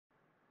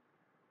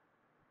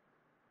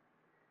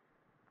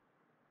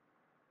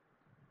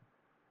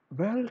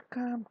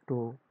Welcome to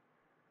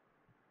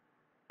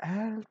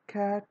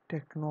CAD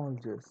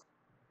Technologies.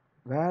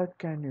 Where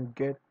can you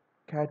get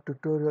CAD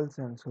tutorials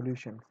and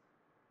solutions?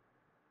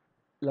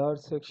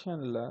 Last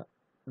செக்ஷனில்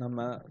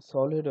நம்ம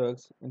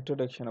SolidWorks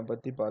இன்ட்ரடக்ஷனை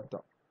பற்றி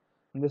பார்த்தோம்.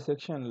 இந்த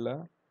செக்ஷனில்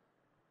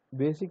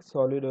பேசிக்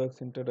SolidWorks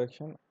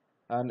இன்ட்ரடக்ஷன்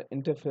அண்ட்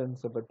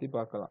இன்டர்ஃபரன்ஸை பற்றி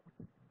பார்க்கலாம்.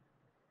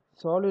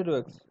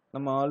 SolidWorks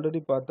நம்ம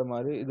ஆல்ரெடி பார்த்த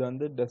மாதிரி இது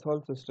வந்து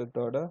Dassault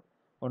சிஸ்டத்தோட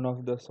one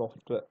of the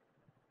software.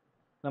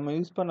 நம்ம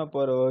யூஸ் பண்ண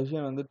போகிற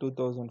வெர்ஷன் வந்து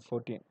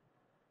 2014.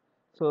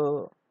 ஸோ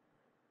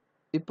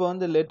இப்போ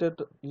வந்து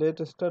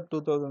லேட்டஸ்ட்டாக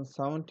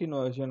 2017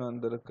 வெர்ஷன்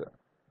வந்திருக்கு.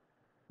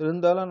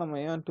 இருந்தாலும் நம்ம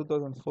ஏன்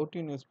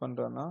 2014 யூஸ்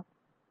பண்ணுறோன்னா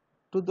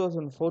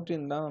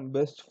 2014 தான்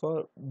பெஸ்ட்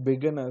ஃபார்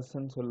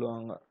பிகினர்ஸ்ன்னு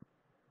சொல்லுவாங்க.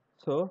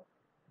 ஸோ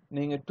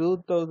நீங்கள்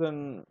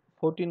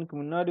 2014க்கு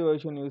முன்னாடி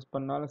வெர்ஷன் யூஸ்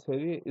பண்ணாலும்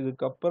சரி,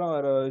 இதுக்கப்புறம்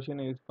வர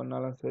வெர்ஷனை யூஸ்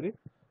பண்ணாலும் சரி,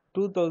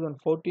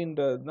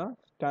 2014ன்றது தான்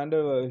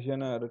ஸ்டாண்டர்ட்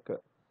வெர்ஷனாக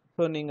இருக்குது.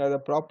 ஸோ நீங்கள் அதை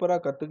ப்ராப்பராக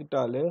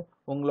கற்றுக்கிட்டாலே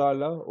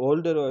உங்களால்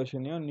ஓல்டர்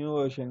வெர்ஷனையும் நியூ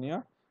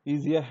வெர்ஷனையும்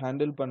ஈஸியாக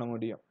ஹேண்டில் பண்ண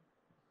முடியும்.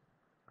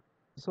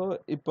 ஸோ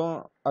இப்போ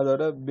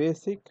அதோட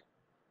பேசிக்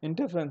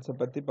இன்டர்ஃபரன்ஸை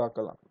பற்றி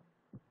பார்க்கலாம்.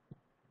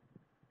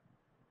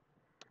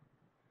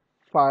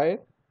 ஃபைல்,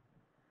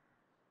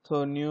 ஸோ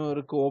நியூ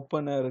இருக்குது,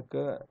 ஓப்பனாக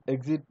இருக்குது,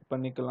 எக்ஸிட்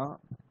பண்ணிக்கலாம்.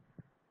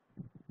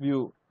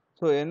 வியூ,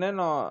 ஸோ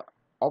என்னென்ன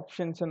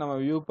ஆப்ஷன்ஸை நம்ம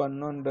வியூ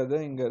பண்ணணுன்றது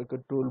இங்கே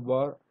இருக்குது. டூல்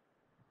பார்,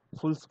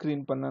 ஃபுல்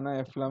ஸ்க்ரீன் பண்ணனா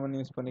F11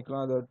 யூஸ்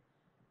பண்ணிக்கலாம். அதோட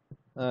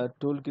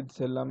டூல்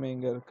கிட்ஸ் எல்லாமே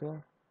இங்கே இருக்குது.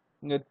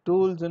 இங்கே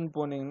டூல்ஸ்ன்னு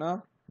போனீங்கன்னா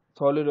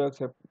SolidWorks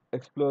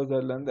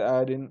எக்ஸ்ப்ளோசர்லேருந்து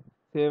ஆட்-இன்,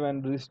 சேவ்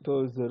அண்ட்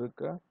ரீஸ்டோர்ஸ்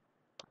இருக்குது.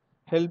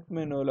 ஹெல்ப்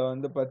மெனுவில்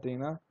வந்து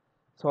பார்த்தீங்கன்னா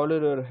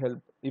SolidWorks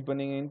ஹெல்ப். இப்போ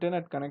நீங்கள்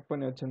இன்டர்நெட் கனெக்ட்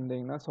பண்ணி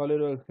வச்சுருந்தீங்கன்னா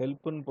SolidWorks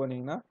ஹெல்ப்புன்னு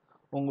போனீங்கன்னா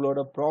உங்களோட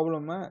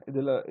ப்ராப்ளமை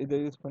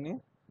இதை யூஸ் பண்ணி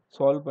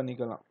சால்வ்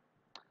பண்ணிக்கலாம்.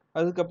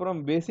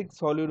 அதுக்கப்புறம் பேசிக்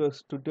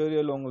SolidWorks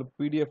டுட்டோரியல் உங்களுக்கு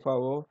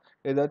பிடிஎஃபாவோ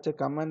ஏதாச்சும்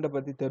கமெண்டை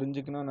பற்றி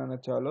தெரிஞ்சுக்கணும்னு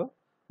நினச்சாலோ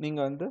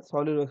நீங்கள் வந்து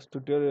SolidWorks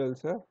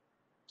டுட்டோரியல்ஸை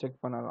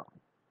செக் பண்ணலாம்.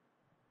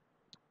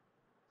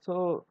 ஸோ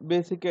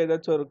பேசிக்காக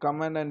ஏதாச்சும் ஒரு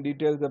கமெண்ட் அண்ட்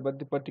டீட்டெயில்ஸை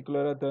பற்றி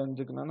பர்டிகுலராக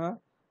தெரிஞ்சுக்கணுன்னா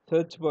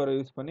சர்ச் பாரை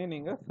யூஸ் பண்ணி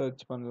நீங்கள்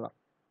சர்ச் பண்ணலாம்.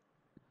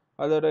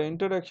 அதோட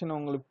இன்ட்ரடக்ஷன்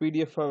உங்களுக்கு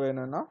பிடிஎஃபாக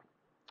வேணும்னா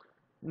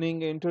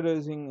நீங்கள்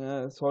இன்ட்ரடியூசிங்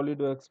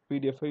SolidWorks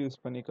பிடிஎஃபை யூஸ்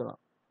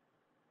பண்ணிக்கலாம்.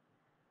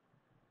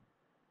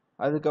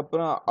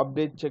 அதுக்கப்புறம்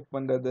அப்டேட் செக்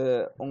பண்ணுறது,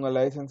 உங்கள்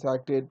லைசன்ஸ்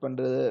ஆக்டிவேட்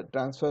பண்ணுறது,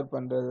 ட்ரான்ஸ்ஃபர்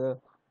பண்ணுறது,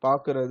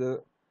 பார்க்குறது,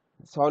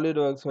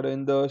 SolidWorksோட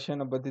இந்த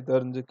வெர்ஷனை பற்றி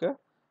தெரிஞ்சுக்க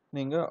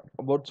நீங்கள்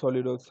அபவுட்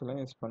SolidWorksலாம்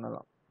யூஸ்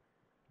பண்ணலாம்.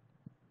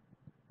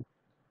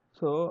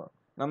 ஸோ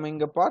நம்ம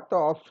இங்கே பார்த்த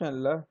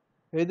ஆப்ஷனில்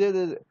எது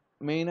எது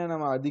மெயினாக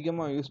நம்ம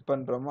அதிகமாக யூஸ்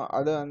பண்ணுறோமோ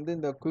அதை வந்து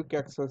இந்த குயிக்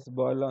ஆக்சஸ்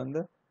பாரில்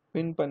வந்து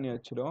பின் பண்ணி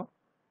வச்சிடும்.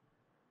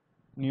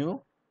 New,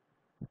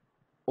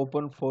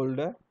 open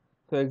folder,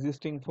 so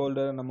existing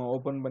ஃபோல்டரை நம்ம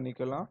ஓப்பன்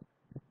பண்ணிக்கலாம்.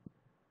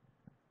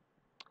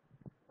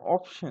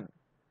 ஆப்ஷன்,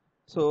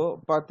 ஸோ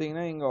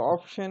பார்த்தீங்கன்னா இங்கே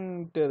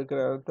ஆப்ஷன்ட்டு இருக்கிற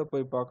இடத்த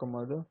போய்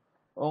பார்க்கும்போது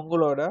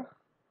உங்களோட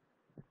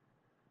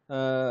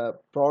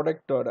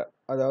ப்ராடக்டோட,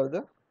 அதாவது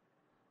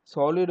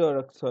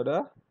SolidWorksோட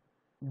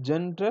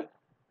ஜென்ரல்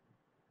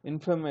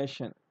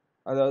இன்ஃபர்மேஷன்,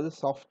 அதாவது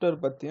சாஃப்ட்வேர்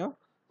பற்றியும்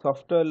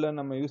சாஃப்ட்வேரில்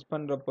நம்ம யூஸ்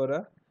பண்ணுற போகிற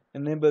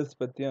எனேபிள்ஸ்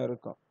பற்றியும்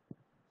இருக்கும்.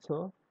 ஸோ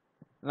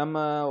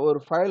நம்ம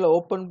ஒரு ஃபைலை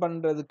ஓப்பன்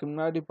பண்ணுறதுக்கு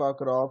முன்னாடி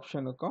பார்க்குற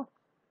ஆப்ஷனுக்கும்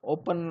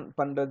ஓப்பன்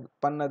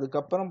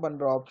பண்ணதுக்கப்புறம்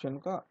பண்ணுற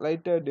ஆப்ஷனுக்கும்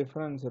லைட்டாக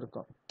டிஃப்ரென்ஸ்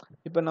இருக்கும்.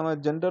 இப்போ நம்ம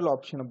ஜென்ரல்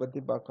ஆப்ஷனை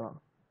பற்றி பார்க்கலாம்.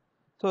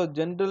 ஸோ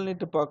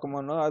ஜென்ரல்னிட்டு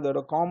பார்க்கும்போது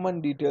அதோட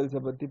காமன்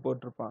டீட்டெயில்ஸை பற்றி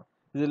போட்டிருப்பான்.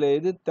 இதில்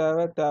எது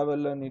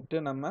தேவையில்லைன்னுட்டு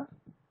நம்ம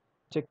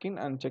செக்இன்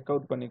அண்ட் செக்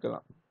அவுட்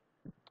பண்ணிக்கலாம்.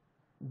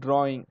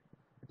 ட்ராயிங்,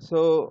 ஸோ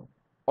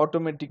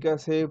ஆட்டோமேட்டிக்காக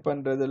சேவ்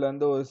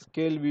பண்ணுறதுலேருந்து ஒரு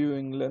ஸ்கேல்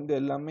வியூவிங்லேருந்து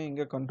எல்லாமே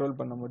இங்கே கண்ட்ரோல்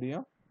பண்ண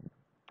முடியும்.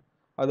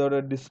 அதோட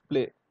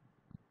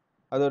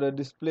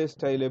டிஸ்பிளே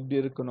ஸ்டைல் எப்படி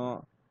இருக்கணும்,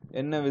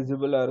 என்ன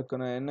விசிபிளாக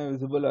இருக்கணும், என்ன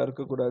விசிபிளாக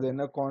இருக்கக்கூடாது,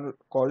 என்ன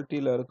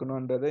குவாலிட்டியில்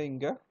இருக்கணுன்றதை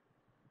இங்கே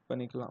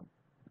பண்ணிக்கலாம்.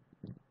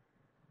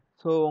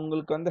 ஸோ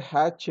உங்களுக்கு வந்து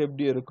ஹேட்ச்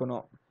எப்படி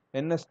இருக்கணும்,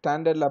 என்ன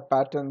ஸ்டாண்டர்டில்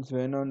பேட்டர்ன்ஸ்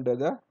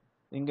வேணுன்றதை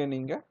இங்கே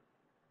நீங்கள்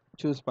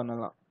சூஸ்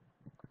பண்ணலாம்.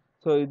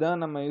 ஸோ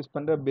இதான் நம்ம யூஸ்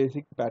பண்ணுற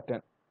பேசிக்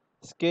பேட்டர்ன்.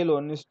 ஸ்கேல்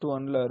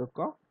 1:1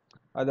 இருக்கும்.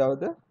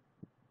 அதாவது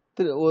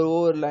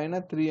ஒவ்வொரு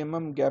லைனாக 3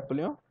 mm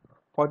கேப்லையும்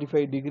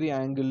 45 டிகிரி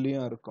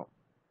ஆங்கிள்லையும் இருக்கும்.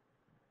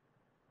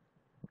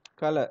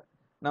 கலர்,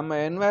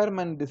 நம்ம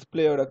என்வாயர்மெண்ட்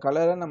டிஸ்பிளேயோட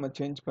கலரை நம்ம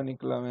சேஞ்ச்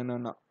பண்ணிக்கலாம்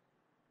வேணும்னா.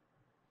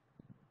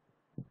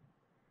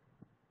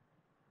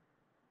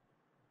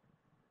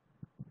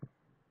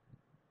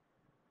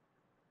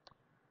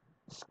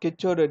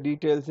 ஸ்கெட்சோட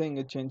டீட்டெயில்ஸை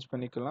இங்கே சேஞ்ச்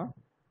பண்ணிக்கலாம்.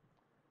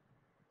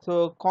 ஸோ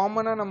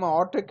காமனாக நம்ம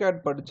AutoCAD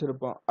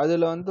படிச்சிருப்போம்,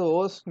 அதில் வந்து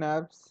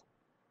ஸ்னாப்ஸ்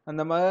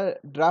அந்த மாதிரி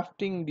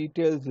டிராஃப்டிங்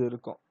டீட்டெயில்ஸ்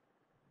இருக்கும்.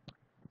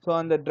 ஸோ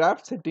அந்த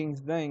டிராஃப்ட்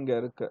செட்டிங்ஸ் தான் இங்கே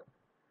இருக்குது.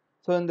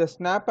 ஸோ இந்த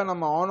ஸ்னாப்பை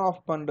நம்ம ஆன்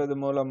ஆஃப் பண்ணுறது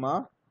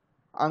மூலமாக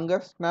அங்கே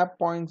ஸ்னாப்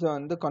பாயிண்ட்ஸை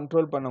வந்து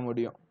கண்ட்ரோல் பண்ண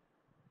முடியும்.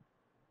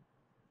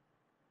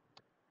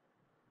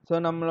 ஸோ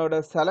நம்மளோட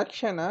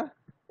செலெக்ஷனை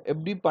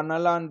எப்படி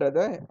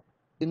பண்ணலான்றதை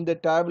இந்த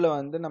டேபில்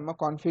வந்து நம்ம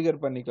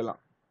கான்ஃபிகர்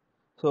பண்ணிக்கலாம்.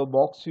 ஸோ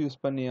பாக்ஸ் யூஸ்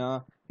பண்ணியா,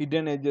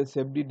 ஹிடன் எட்ஜஸ்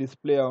எப்படி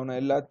டிஸ்பிளே ஆகணும்,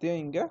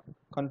 எல்லாத்தையும் இங்கே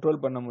கண்ட்ரோல்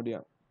பண்ண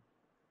முடியும்.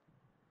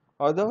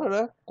 அதோட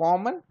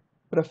காமன்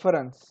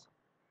ப்ரெஃபரன்ஸ்.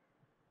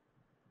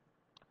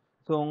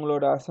 ஸோ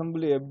உங்களோட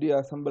அசம்பிளி எப்படி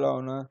அசம்பிள்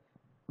ஆகணும்,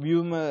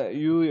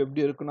 வியூ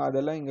எப்படி இருக்கணும்,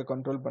 அதெல்லாம் இங்கே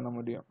கண்ட்ரோல் பண்ண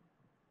முடியும்.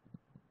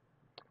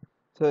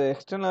 ஸோ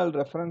எக்ஸ்டர்னல்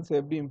ரெஃபரன்ஸ்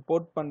எப்படி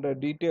இம்போர்ட் பண்ணுற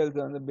டீட்டெயில்ஸ்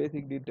வந்து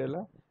பேசிக்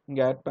டீட்டெயிலாக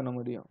இங்கே ஆட் பண்ண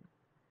முடியும்.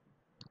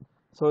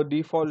 So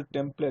default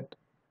template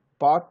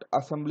part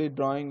assembly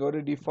டிராயிங்கோட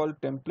default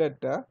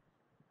டெம்ப்ளேட்டை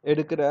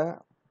எடுக்கிற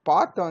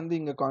பார்ட்டை வந்து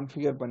இங்கே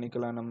கான்ஃபிகர்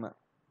பண்ணிக்கலாம். நம்ம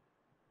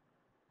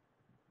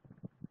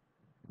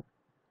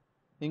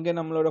இங்கே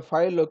நம்மளோட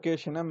ஃபைல்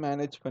லொக்கேஷனை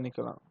மேனேஜ்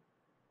பண்ணிக்கலாம்.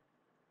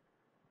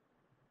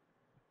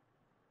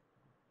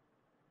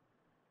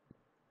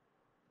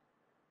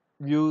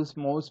 வியூஸ்,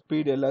 மவுஸ்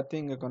ஸ்பீட்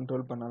எல்லாத்தையும் இங்கே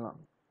கண்ட்ரோல் பண்ணலாம்.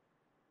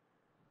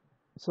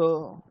 ஸோ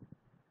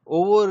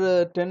ஒவ்வொரு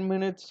 10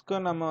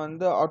 மினிட்ஸ்க்கும் நம்ம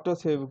வந்து ஆட்டோ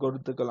சேவ்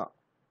கொடுத்துக்கலாம்.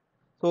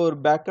 ஸோ ஒரு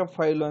பேக்கப்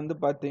ஃபைல் வந்து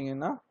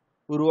பார்த்தீங்கன்னா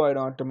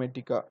உருவாயிடும்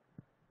ஆட்டோமேட்டிக்காக.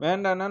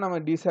 வேண்டான்னா நம்ம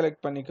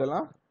டீசெலக்ட்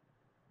பண்ணிக்கலாம்.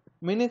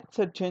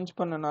 மினிட்ஸை சேஞ்ச்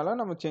பண்ணனால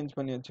நம்ம சேஞ்ச்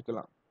பண்ணி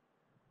வச்சுக்கலாம்.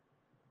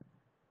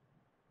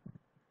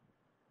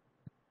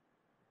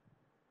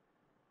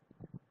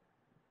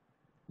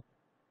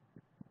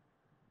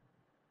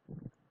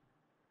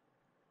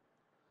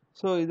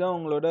 ஸோ இதான்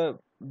உங்களோட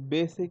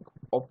பேசிக்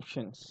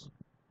ஆப்ஷன்ஸ்.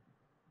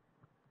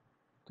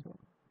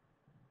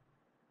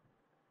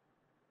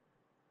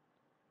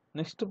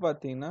 நெக்ஸ்ட்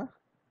பார்த்தீங்கன்னா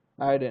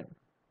ஆட்-இன்.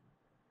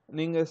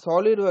 நீங்கள்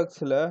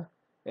சாலிட்வொர்க்ஸில்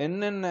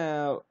என்னென்ன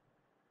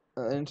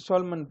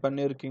இன்ஸ்டால்மெண்ட்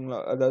பண்ணியிருக்கீங்களோ,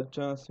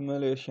 அதாச்சும்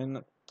சிமுலேஷன்,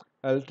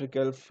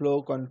 எலக்ட்ரிக்கல், ஃப்ளோ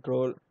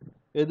கண்ட்ரோல்,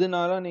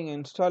 எதுனாலும் நீங்கள்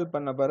இன்ஸ்டால்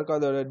பண்ண பிறகு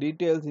அதோட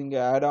டீட்டெயில்ஸ்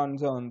இங்கே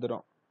ஆட்-ஆன்ஸாக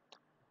வந்துடும்.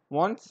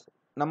 ஒன்ஸ்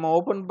நம்ம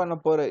ஓப்பன் பண்ண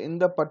போகிற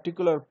இந்த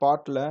பர்டிகுலர்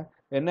பார்ட்டில்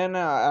என்னென்ன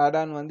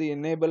ஆட்-ஆன் வந்து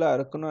எனேபிளாக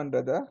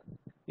இருக்கணுன்றதை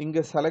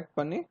இங்கே செலக்ட்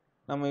பண்ணி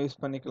நம்ம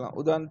யூஸ் பண்ணிக்கலாம்.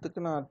 உதாரணத்துக்கு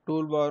நான்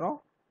டூல் பாரும்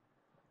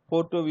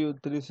ஃபோட்டோ வியூ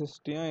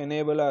 360யும்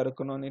எனேபிளாக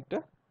இருக்கணும்னுட்டு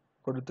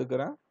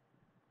கொடுத்துக்கிறேன்.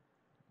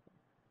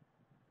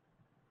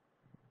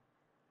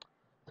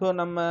 ஸோ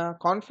நம்ம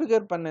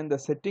கான்ஃபிகர் பண்ண இந்த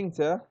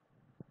செட்டிங்ஸை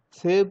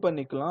சேவ்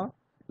பண்ணிக்கலாம்.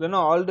 இல்லைன்னா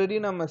ஆல்ரெடி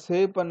நம்ம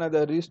சேவ்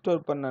பண்ணதை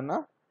ரீஸ்டோர் பண்ணனா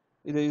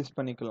இதை யூஸ்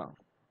பண்ணிக்கலாம்.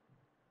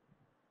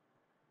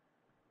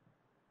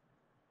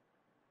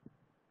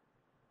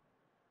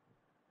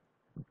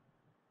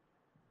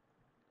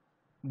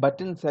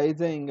 பட்டன்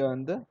சைஸை இங்கே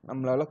வந்து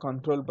நம்மளால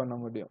கண்ட்ரோல் பண்ண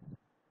முடியும்.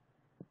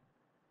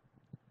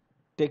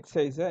 டெக்ஸ்ட்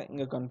சைஸை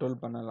இங்கே கண்ட்ரோல்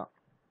பண்ணலாம்.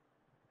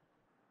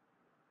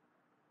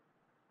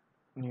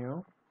 நியூ.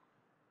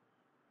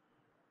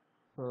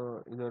 ஸோ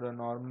இதோட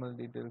நார்மல்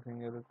டீட்டெயில்ஸ்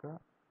இங்கே இருக்கு.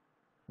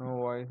 நோ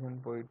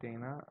வாய்ஸ்ன்னு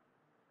போயிட்டீங்கன்னா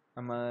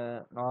நம்ம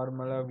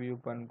நார்மலாக வியூ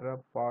பண்ணுற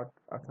பார்ட்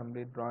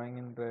அசம்பிளி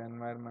டிராயிங்ன்ற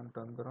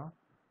என்வாயர்மெண்ட் வந்துடும்.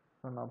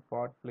 ஸோ நான்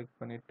பார்ட் கிளிக்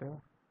பண்ணிவிட்டு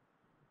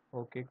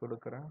ஓகே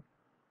கொடுக்குறேன்.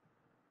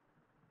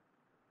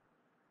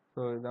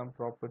 ஸோ இதுதான்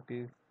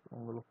ப்ராப்பர்ட்டிஸ்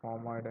உங்களுக்கு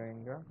ஃபார்ம் ஆகிடும்.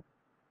 இங்கே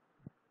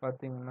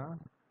பார்த்தீங்கன்னா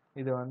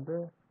இது வந்து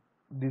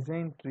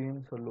டிசைன்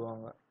ட்ரீன்னு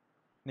சொல்லுவாங்க.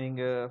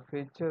 நீங்கள்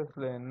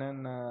ஃபீச்சர்ஸில்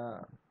என்னென்ன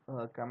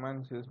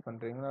கமாண்ட்ஸ் யூஸ்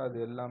பண்ணுறீங்களோ அது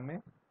எல்லாமே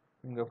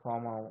இங்கே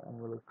ஃபார்ம் ஆகும்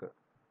உங்களுக்கு.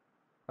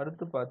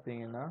 அடுத்து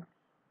பார்த்தீங்கன்னா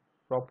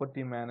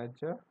property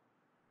manager,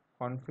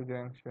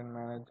 configuration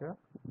manager,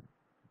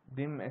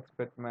 dim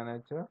expect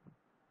manager,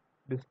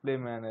 display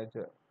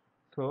manager.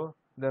 So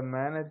இந்த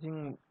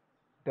மேனேஜிங்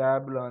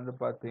டேபில் வந்து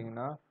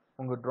பார்த்தீங்கன்னா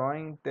உங்கள்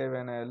டிராயிங்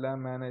தேவையான எல்லா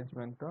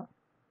மேனேஜ்மெண்ட்டும்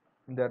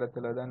இந்த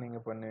இடத்துல தான்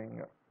நீங்கள்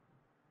பண்ணுவீங்க.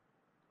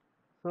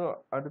 ஸோ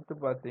அடுத்து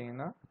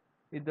பார்த்தீங்கன்னா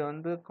இது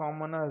வந்து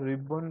காமனாக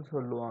ரிப்பன்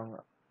சொல்லுவாங்க.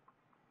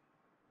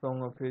 ஸோ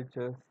உங்கள்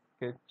features,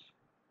 sketch,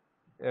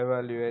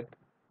 evaluate,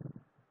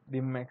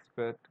 dim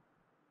expert,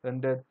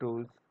 render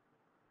tools,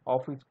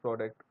 office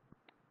product.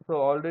 So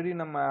already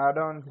நம்ம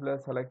ஆட்-ஆன்ஸில்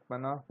செலக்ட்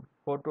பண்ணால்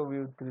ஃபோட்டோ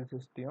வியூ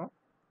 360யும்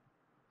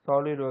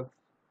சாலிட்வொர்க்ஸ்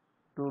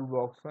டூல்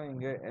பாக்ஸும்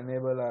இங்கே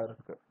எனேபிளாக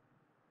இருக்குது.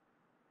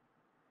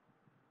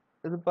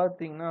 இது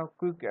பார்த்தீங்கன்னா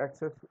குயிக்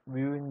ஆக்சஸ்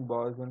வியூவிங்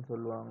பார்ஸ்ன்னு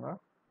சொல்லுவாங்க.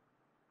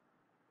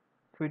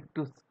 Fit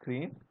to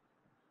screen,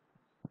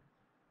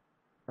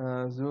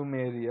 zoom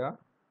area,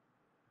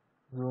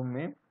 zoom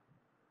in,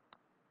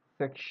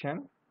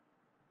 section.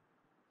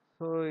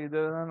 So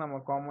இதை தான் நம்ம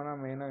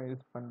காமனாக மெயினாக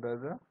யூஸ்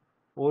பண்ணுறது.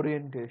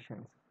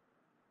 Orientations.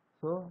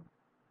 So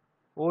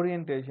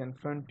orientation,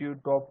 front view,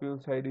 top view,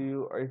 side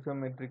view,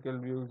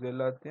 ஐசோமெட்ரிக்கல் views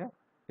எல்லாத்தையும்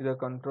இதை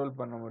கண்ட்ரோல்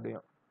பண்ண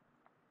முடியும்.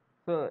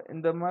 ஸோ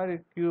இந்த மாதிரி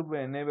கியூபை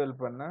எனேபிள்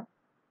பண்ண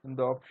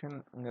இந்த ஆப்ஷன்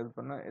இங்கே இது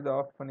பண்ண, இதை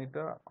ஆஃப்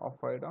பண்ணிட்டா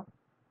ஆஃப் ஆகிடும்.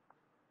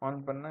 ஆன்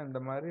பண்ணால் இந்த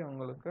மாதிரி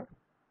உங்களுக்கு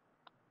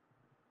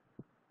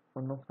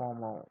ஒன்று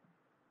ஃபார்ம் ஆகும்.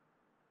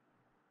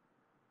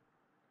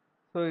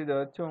 ஸோ இதை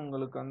வச்சு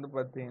உங்களுக்கு வந்து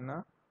பார்த்தீங்கன்னா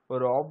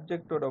ஒரு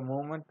ஆப்ஜெக்டோட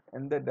மூவ்மெண்ட்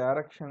எந்த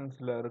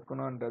டைரக்ஷன்ஸில்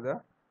இருக்கணுன்றதை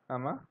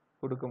நம்ம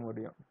கொடுக்க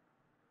முடியும்.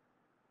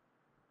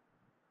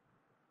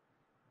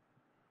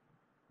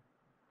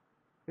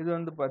 இது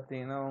வந்து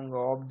பார்த்தீங்கன்னா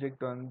உங்கள்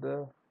ஆப்ஜெக்ட் வந்து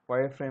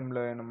ஒயர் ஃப்ரேமில்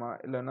வேணுமா,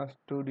 இல்லைன்னா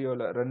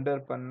ஸ்டூடியோவில்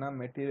ரெண்டர் பண்ண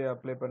மெட்டீரியல்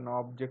அப்ளை பண்ண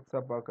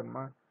ஆப்ஜெக்ட்ஸாக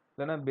பார்க்கணுமா,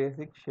 இல்லைன்னா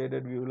பேசிக்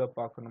ஷேடட் வியூவில்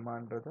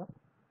பார்க்கணுமான்றதை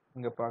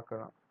இங்கே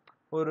பார்க்கலாம்.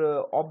 ஒரு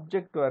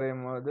ஆப்ஜெக்ட்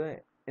வரையும் போது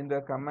இந்த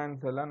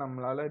கமாண்ட்ஸ் எல்லாம்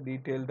நம்மளால்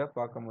டீட்டெயில்டாக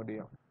பார்க்க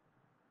முடியும்.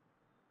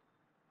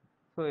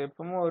 ஸோ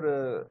எப்பவுமே ஒரு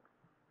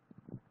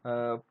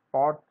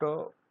பார்ட்டோ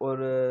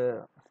ஒரு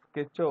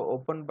ஸ்கெட்சை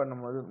ஓப்பன்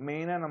பண்ணும்போது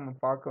மெயினாக நம்ம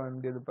பார்க்க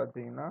வேண்டியது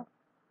பார்த்தீங்கன்னா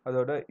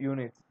அதோட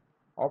யூனிட்ஸ்.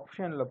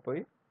 ஆப்ஷனில்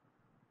போய்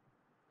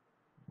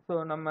ஸோ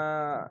நம்ம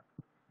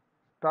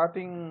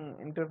ஸ்டார்டிங்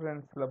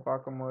இன்டர்ஃபரன்ஸில்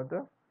பார்க்கும்போது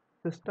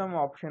சிஸ்டம்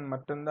ஆப்ஷன்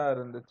மட்டும்தான்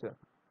இருந்துச்சு.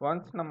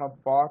 ஒன்ஸ் நம்ம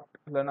பார்ட்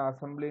இல்லைன்னா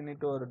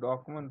அசம்பிளின்ட்டு ஒரு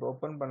டாக்குமெண்ட்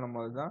ஓப்பன்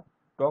பண்ணும்போது தான்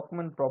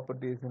டாக்குமெண்ட்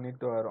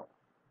ப்ராப்பர்ட்டிஸ்ன்னுட்டு வரும்.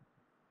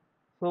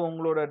 ஸோ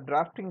உங்களோட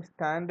டிராஃப்டிங்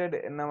ஸ்டாண்டர்ட்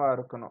என்னவா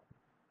இருக்கணும்,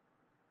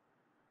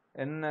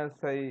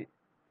 NSI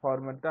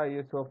ஃபார்மெட்டா,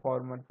 ISO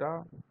ஃபார்மெட்டா,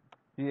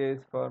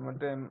 GIS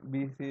format,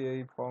 PCI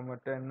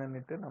format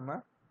என்னன்னுட்டு நம்ம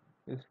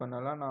யூஸ்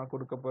பண்ணலாம். நான்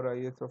கொடுக்க போகிற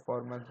ஐஎஸ்ஓ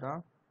ஃபார்மெட்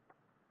தான்.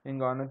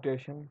 இங்கே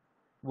அனோட்டேஷன்,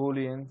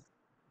 பூலியன்ஸ்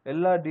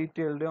எல்லா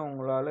டீட்டெயில்டையும்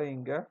உங்களால்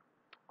இங்கே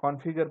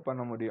கான்ஃபிகர்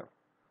பண்ண முடியும்.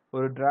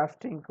 ஒரு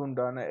டிராஃப்டிங்க்கு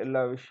உண்டான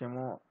எல்லா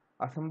விஷயமும்,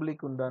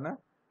 அசம்பிளிக்கு உண்டான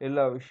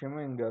எல்லா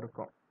விஷயமும் இங்கே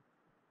இருக்கும்.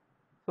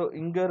 ஸோ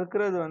இங்கே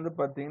இருக்கிறது வந்து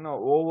பார்த்தீங்கன்னா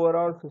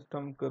ஓவரால்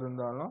சிஸ்டம்க்கு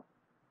இருந்தாலும்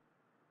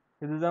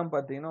இதுதான்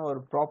பார்த்தீங்கன்னா ஒரு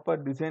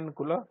ப்ராப்பர்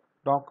டிசைனுக்குள்ள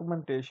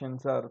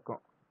டாக்குமெண்டேஷன்ஸாக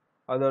இருக்கும்.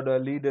 அதோட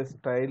லீடர்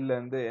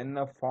ஸ்டைல்லேருந்து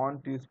என்ன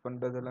ஃபாண்ட் யூஸ்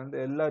பண்ணுறதுலேருந்து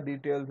எல்லா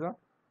டீட்டெயில்ஸும்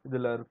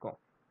இதில் இருக்கும்.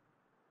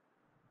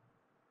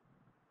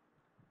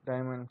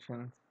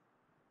 டைமென்ஷன்ஸ்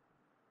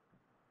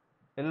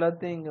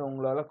எல்லாத்தையும் இங்கே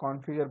உங்களால்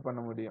கான்ஃபிகர் பண்ண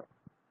முடியும்.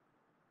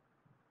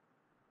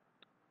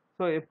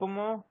 ஸோ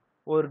எப்பவுமோ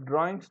ஒரு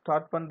டிராயிங்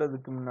ஸ்டார்ட்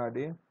பண்ணுறதுக்கு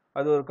முன்னாடி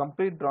அது ஒரு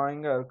கம்ப்ளீட்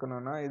டிராயிங்காக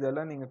இருக்கணும்னா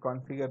இதெல்லாம் நீங்கள்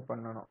கான்ஃபிகர்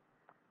பண்ணணும்.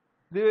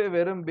 இதுவே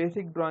வெறும்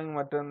பேசிக் டிராயிங்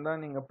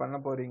மட்டும்தான் நீங்கள் பண்ண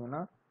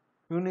போகிறீங்கன்னா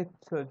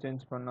யூனிட்ஸை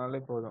சேஞ்ச்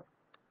பண்ணாலே போதும்.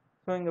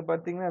 ஸோ இங்கே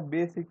பார்த்தீங்கன்னா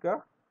பேசிக்காக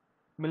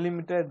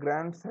மில்லிமீட்டர்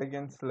கிராம்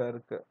செகண்ட்ஸில்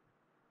இருக்குது.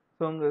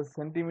 ஸோ உங்கள்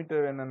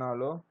சென்டிமீட்டர்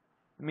வேணுனாலோ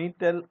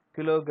மீட்டர்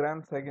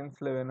கிலோகிராம்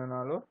செகண்ட்ஸில்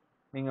வேணுனாலோ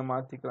நீங்கள்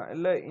மாற்றிக்கலாம்.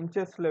 இல்லை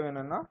இன்ச்சஸில்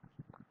வேணும்னா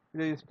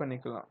இதை யூஸ்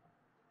பண்ணிக்கலாம்.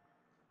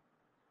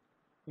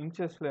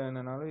 இன்ச்சஸில்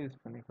வேணுனாலும்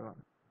யூஸ் பண்ணிக்கலாம்.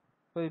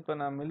 ஸோ இப்போ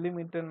நான்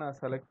மில்லிமீட்டர் நான்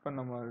செலக்ட்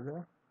பண்ணும்போது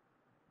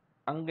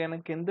அங்கே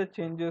எனக்கு எந்த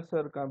சேஞ்சஸும்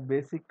இருக்கா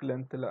பேசிக்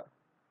லென்த்தில்.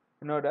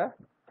 என்னோட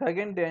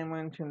செகண்ட்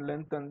டைமென்ஷன்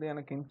லென்த் வந்து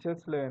எனக்கு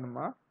இன்ச்சஸில்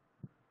வேணுமா,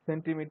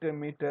 சென்டிமீட்டர்,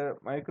 மீட்டர்,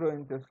 மைக்ரோ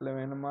இன்ச்சஸில்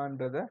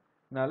வேணுமான்றதை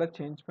என்னால்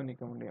சேஞ்ச்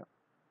பண்ணிக்க முடியும்.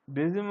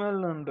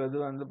 டெசிமல்ன்றது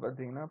வந்து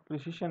பார்த்தீங்கன்னா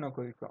ப்ரிசிஷனை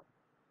குறிக்கும்.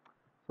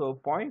 ஸோ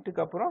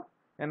பாயிண்ட்டுக்கு அப்புறம்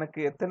எனக்கு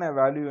எத்தனை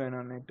வேல்யூ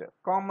வேணும்னுட்டு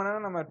காமனாக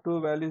நம்ம 2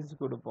 வேல்யூஸ்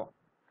கொடுப்போம்.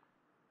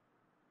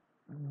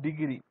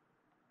 டிகிரி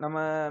நம்ம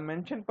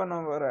மென்ஷன் பண்ண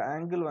வர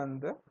ஆங்கிள்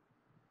வந்து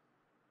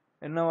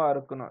என்னவா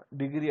இருக்கணும்,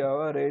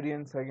 டிகிரியாவா,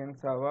 ரேடியன்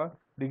செகண்ட்ஸாவா,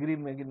 டிகிரி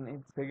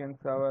மெக்னிக்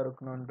செகண்ட்ஸாவா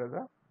இருக்கணுன்றத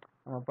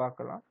நம்ம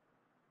பார்க்கலாம்.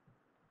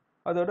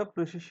 அதோட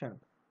ப்ரிசிஷன்.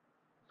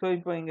 ஸோ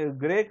இப்போ இங்கே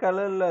கிரே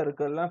கலரில்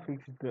இருக்கிறதெல்லாம்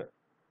ஃபிக்ஸ்டு,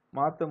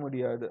 மாற்ற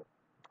முடியாது.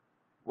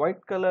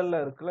 ஒயிட்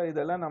கலரில் இருக்கல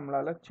இதெல்லாம்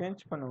நம்மளால்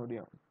சேஞ்ச் பண்ண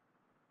முடியும்.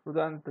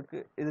 உதாரணத்துக்கு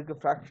இதுக்கு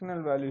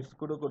ஃப்ராக்ஷனல்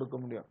வேல்யூஸ் கூட கொடுக்க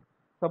முடியும்.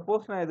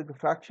 சப்போஸ் நான் இதுக்கு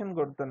ஃப்ராக்ஷன்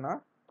கொடுத்தேன்னா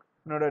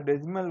என்னோட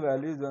டெசிமல்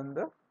வேல்யூஸ்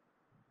வந்து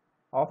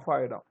ஆஃப்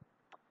ஆகிடும்.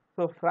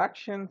 ஸோ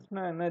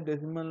ஃப்ராக்ஷன்ஸ்னால் என்ன,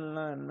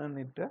 டெசிமல்னால்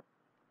என்னன்னுட்டு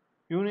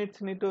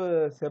யூனிட்ஸ்னுட்டு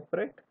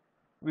செப்பரேட்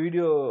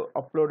வீடியோ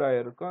அப்லோட்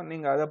ஆகிருக்கும்.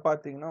 நீங்கள் அதை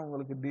பார்த்தீங்கன்னா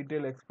உங்களுக்கு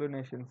டீட்டெயில்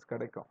எக்ஸ்ப்ளனேஷன்ஸ்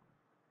கிடைக்கும்.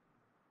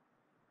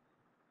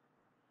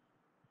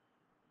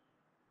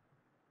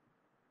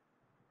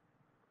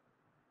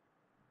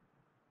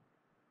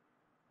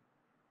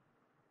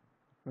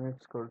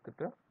 யூனிட்ஸ்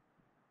கொடுத்துட்டு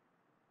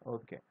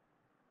ஓகே.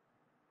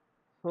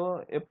 ஸோ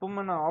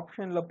எப்பவுமே நான்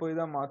ஆப்ஷனில் போய்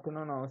தான்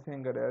மாற்றணும்னு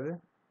அவசியம் கிடையாது.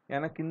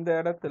 எனக்கு இந்த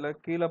இடத்துல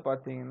கீழே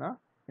பார்த்தீங்கன்னா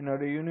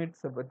என்னோட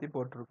யூனிட்ஸை பற்றி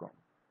போட்டிருக்கோம்.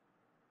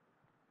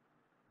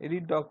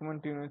 எடிட்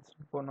டாக்குமெண்ட்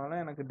யூனிட்ஸ்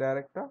போனாலும் எனக்கு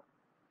டைரெக்டாக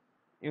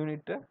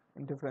யூனிட்டை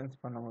இன்டர்ஃபரன்ஸ்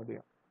பண்ண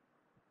முடியும்.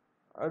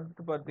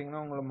 அடுத்து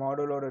பார்த்தீங்கன்னா உங்களை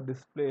மாடலோட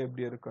டிஸ்பிளே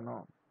எப்படி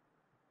இருக்கணும்,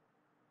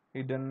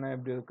 ஹிடன்னா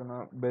எப்படி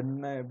இருக்கணும்,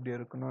 பென்னா எப்படி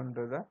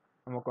இருக்கணுன்றத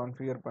நம்ம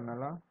கான்ஃபிகர்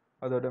பண்ணலாம்.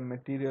 அதோட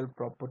மெட்டீரியல்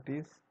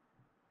ப்ராப்பர்ட்டிஸ்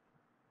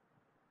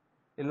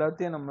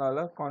எல்லாத்தையும்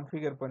நம்மளால்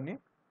கான்ஃபிகர் பண்ணி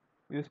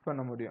யூஸ்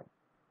பண்ண முடியும்.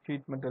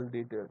 ஷீட் மெட்டல்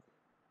டீட்டெயில்ஸ்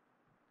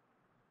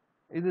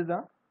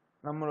இதுதான்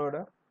நம்மளோட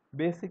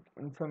பேசிக்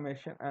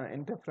information and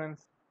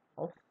interference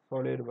of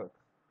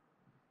SolidWorks.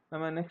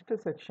 நம்ம நெக்ஸ்ட்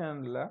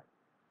செக்ஷனில்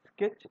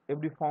ஸ்கெட்ச்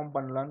எப்படி ஃபார்ம்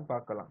பண்ணலான்னு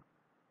பார்க்கலாம்.